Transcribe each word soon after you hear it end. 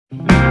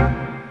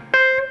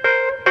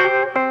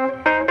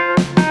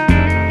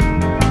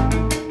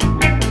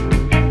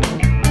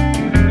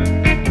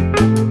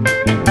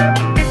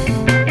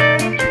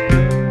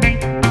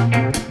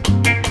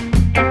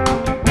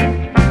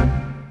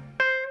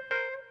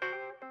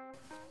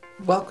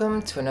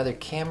Welcome to another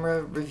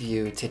camera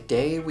review.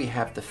 Today we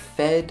have the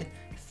Fed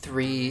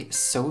 3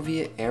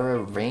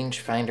 Soviet-era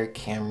rangefinder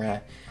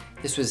camera.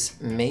 This was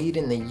made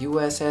in the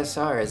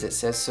USSR, as it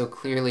says so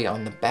clearly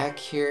on the back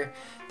here.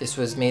 This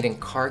was made in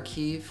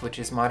Kharkiv, which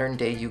is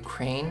modern-day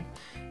Ukraine.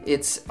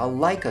 It's a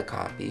Leica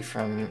copy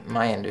from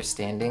my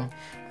understanding,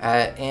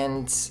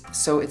 and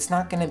so it's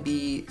not going to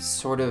be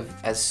sort of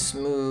as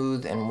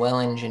smooth and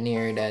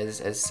well-engineered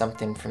as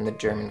something from the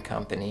German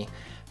company,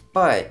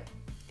 but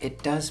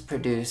it does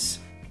produce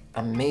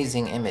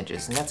amazing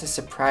images, and that's a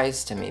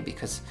surprise to me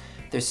because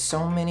there's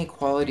so many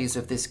qualities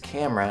of this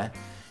camera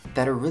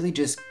that are really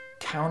just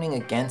counting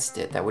against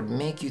it that would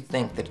make you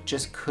think that it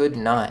just could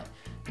not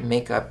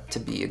make up to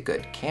be a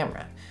good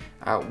camera.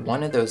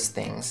 One of those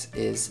things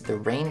is the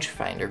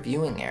rangefinder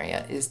viewing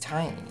area is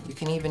tiny. You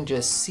can even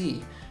just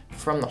see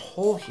from the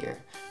hole here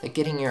that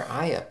getting your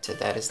eye up to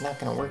that is not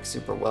going to work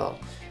super well.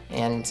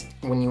 And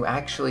when you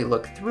actually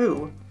look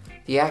through,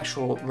 the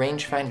actual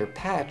rangefinder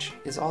patch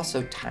is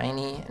also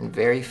tiny and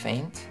very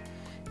faint.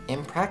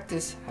 In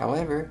practice,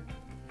 however,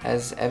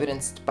 as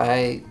evidenced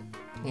by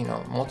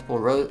multiple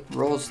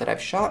rolls that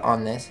I've shot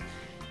on this,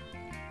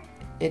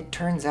 it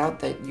turns out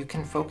that you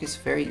can focus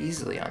very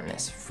easily on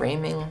this.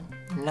 Framing,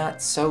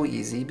 not so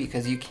easy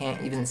because you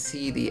can't even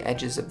see the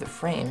edges of the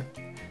frame.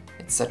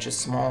 It's such a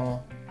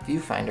small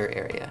viewfinder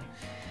area.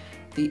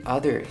 The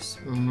others,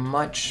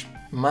 much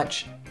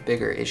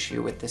bigger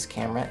issue with this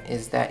camera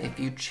is that if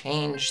you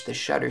change the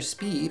shutter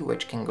speed,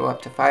 which can go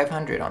up to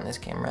 500 on this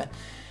camera,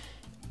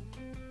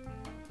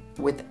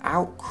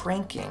 without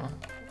cranking,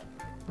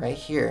 right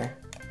here,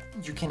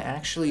 you can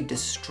actually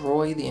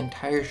destroy the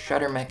entire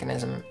shutter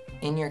mechanism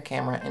in your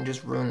camera and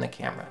just ruin the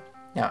camera.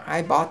 Now,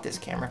 I bought this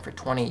camera for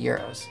 20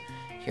 euros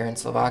here in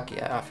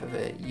Slovakia off of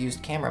a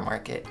used camera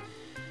market,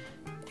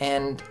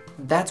 and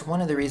that's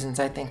one of the reasons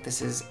I think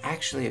this is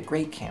actually a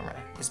great camera,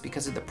 is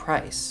because of the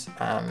price.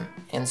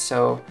 And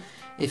so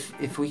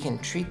if we can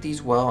treat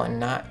these well and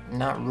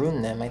not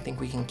ruin them, I think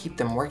we can keep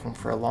them working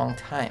for a long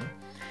time.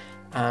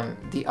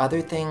 The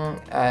other thing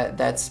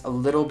that's a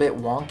little bit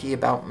wonky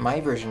about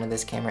my version of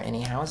this camera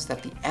anyhow is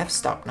that the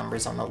f-stop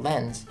numbers on the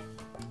lens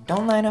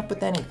don't line up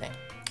with anything.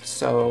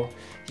 So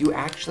you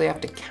actually have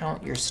to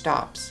count your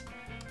stops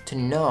to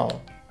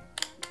know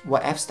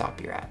what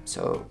f-stop you're at.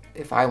 So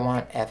if I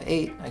want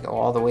f8, I go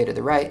all the way to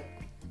the right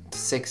to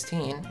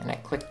 16 and I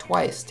click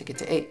twice to get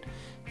to 8.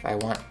 If I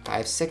want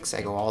 5.6,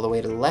 I go all the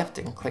way to the left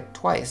and click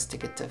twice to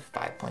get to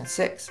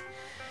 5.6.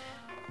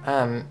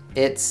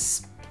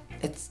 It's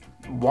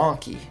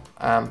wonky,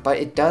 but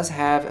it does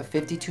have a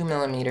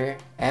 52mm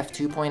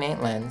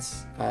f2.8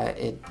 lens.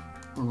 It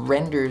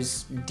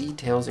renders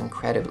details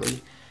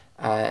incredibly.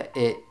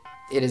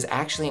 It is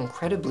actually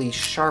incredibly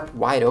sharp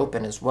wide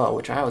open as well,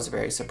 which I was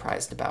very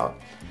surprised about.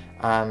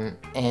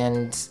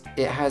 And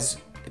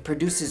it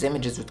produces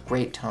images with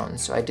great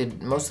tones. So I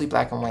did mostly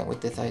black and white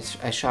with this.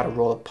 I shot a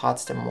roll of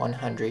Potsdam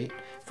 100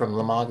 from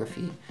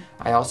Lomography.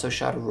 I also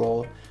shot a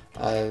roll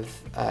of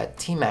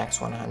T-Max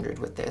 100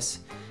 with this.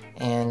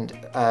 And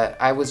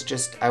I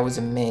was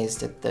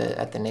amazed at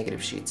the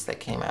negative sheets that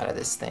came out of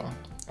this thing.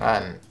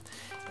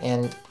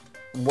 And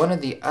one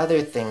of the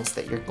other things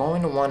that you're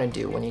going to want to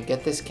do when you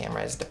get this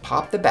camera is to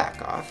pop the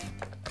back off,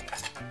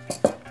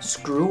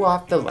 screw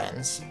off the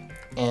lens,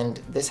 and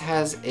this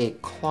has a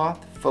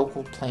cloth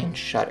focal plane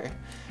shutter,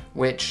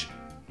 which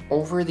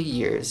over the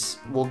years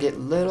will get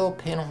little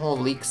pinhole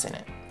leaks in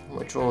it,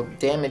 which will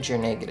damage your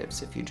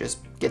negatives. If you just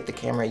get the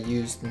camera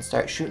used and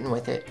start shooting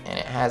with it and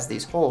it has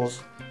these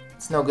holes,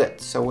 it's no good.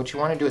 So what you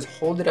want to do is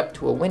hold it up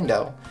to a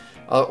window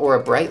or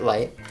a bright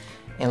light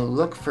and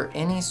look for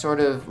any sort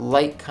of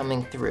light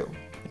coming through,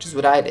 which is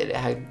what I did. It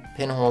had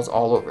pinholes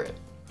all over it.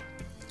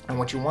 And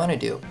what you want to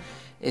do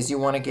is you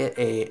want to get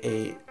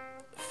a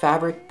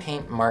fabric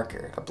paint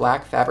marker, a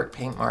black fabric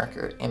paint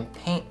marker, and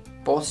paint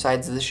both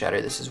sides of the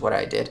shutter. This is what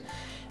I did.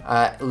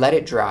 Let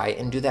it dry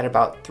and do that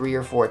about 3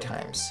 or 4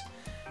 times.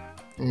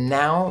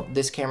 Now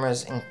this camera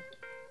is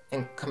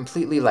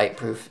completely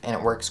lightproof and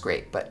it works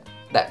great, but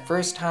that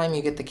first time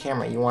you get the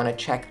camera, you want to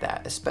check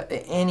that.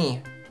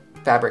 Any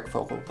fabric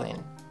focal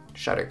plane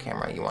shutter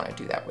camera you want to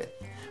do that with.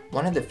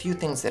 One of the few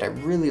things that I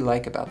really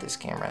like about this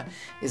camera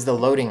is the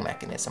loading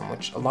mechanism,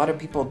 which a lot of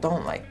people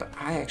don't like, but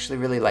I actually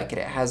really like it.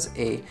 It has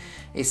a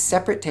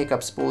separate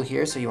take-up spool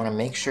here, so you want to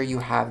make sure you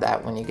have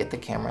that when you get the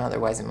camera,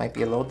 otherwise it might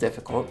be a little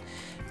difficult.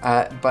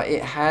 But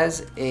it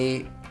has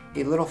a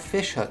little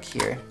fish hook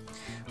here,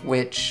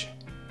 which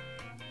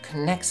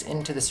connects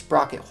into the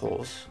sprocket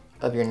holes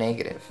of your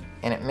negative,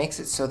 and it makes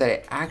it so that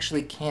it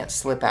actually can't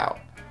slip out.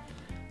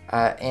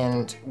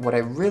 And what I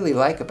really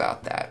like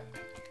about that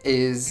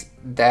is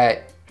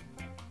that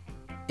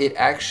it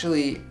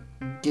actually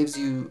gives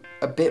you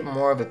a bit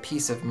more of a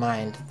peace of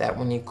mind that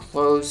when you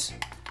close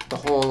the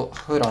whole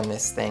hood on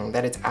this thing,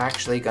 that it's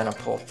actually gonna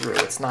pull through.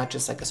 It's not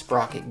just like a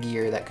sprocket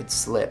gear that could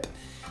slip.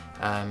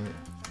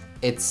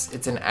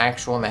 It's an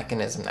actual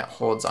mechanism that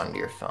holds onto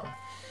your film.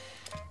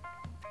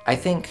 I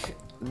think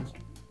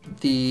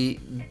the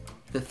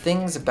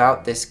things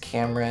about this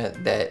camera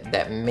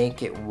that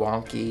make it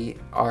wonky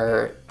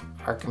are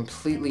are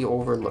completely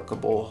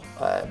overlookable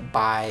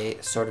by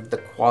sort of the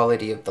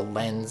quality of the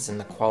lens and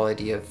the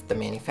quality of the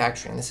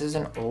manufacturing. This is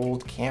an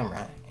old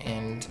camera,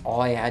 and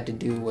all I had to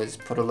do was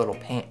put a little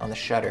paint on the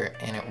shutter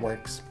and it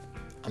works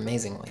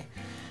amazingly.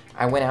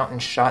 I went out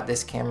and shot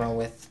this camera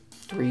with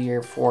 3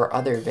 or 4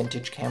 other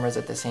vintage cameras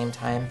at the same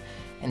time,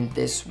 and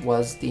this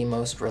was the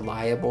most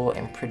reliable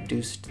and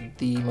produced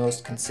the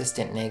most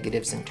consistent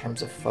negatives in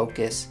terms of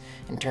focus,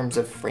 in terms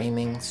of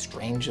framing,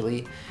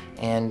 strangely,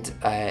 and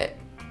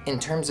in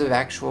terms of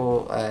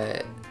actual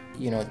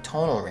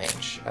tonal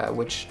range,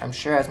 which I'm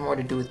sure has more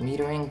to do with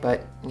metering,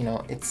 but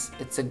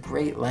it's a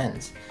great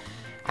lens.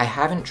 I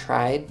haven't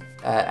tried,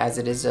 as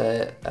it is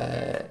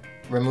a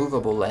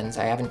removable lens,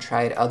 I haven't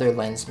tried other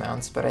lens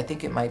mounts, but I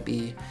think it might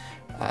be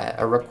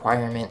a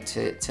requirement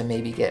to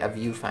maybe get a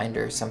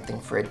viewfinder or something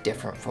for a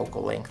different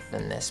focal length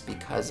than this,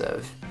 because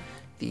of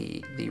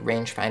the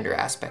rangefinder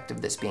aspect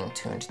of this being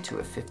tuned to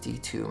a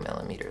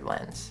 52mm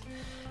lens.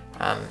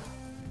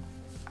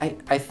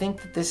 I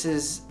think that this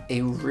is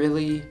a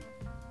really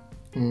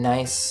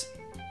nice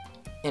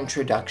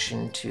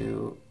introduction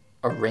to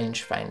a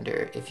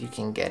rangefinder if you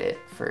can get it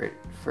for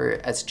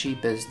as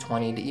cheap as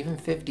 20 to even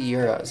 50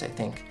 euros. I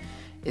think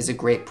is a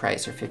great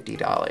price, or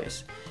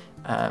 $50.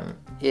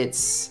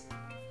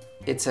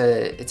 It's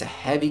a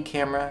heavy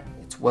camera.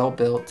 It's well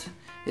built.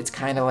 It's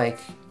kind of like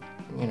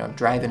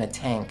driving a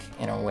tank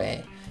in a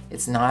way.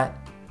 It's not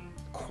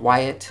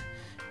quiet.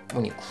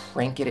 When you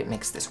crank it, it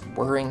makes this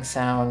whirring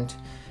sound.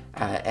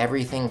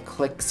 Everything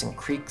clicks and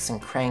creaks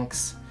and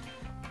cranks,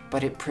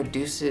 but it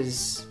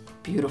produces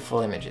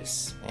beautiful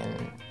images,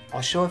 and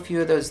I'll show a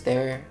few of those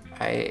there.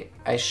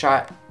 I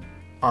shot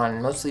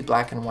on mostly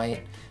black and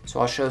white, so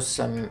I'll show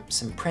some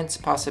prints,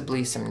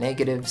 possibly some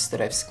negatives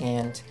that I've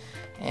scanned,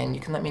 and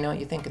you can let me know what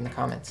you think in the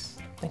comments.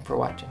 Thanks for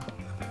watching.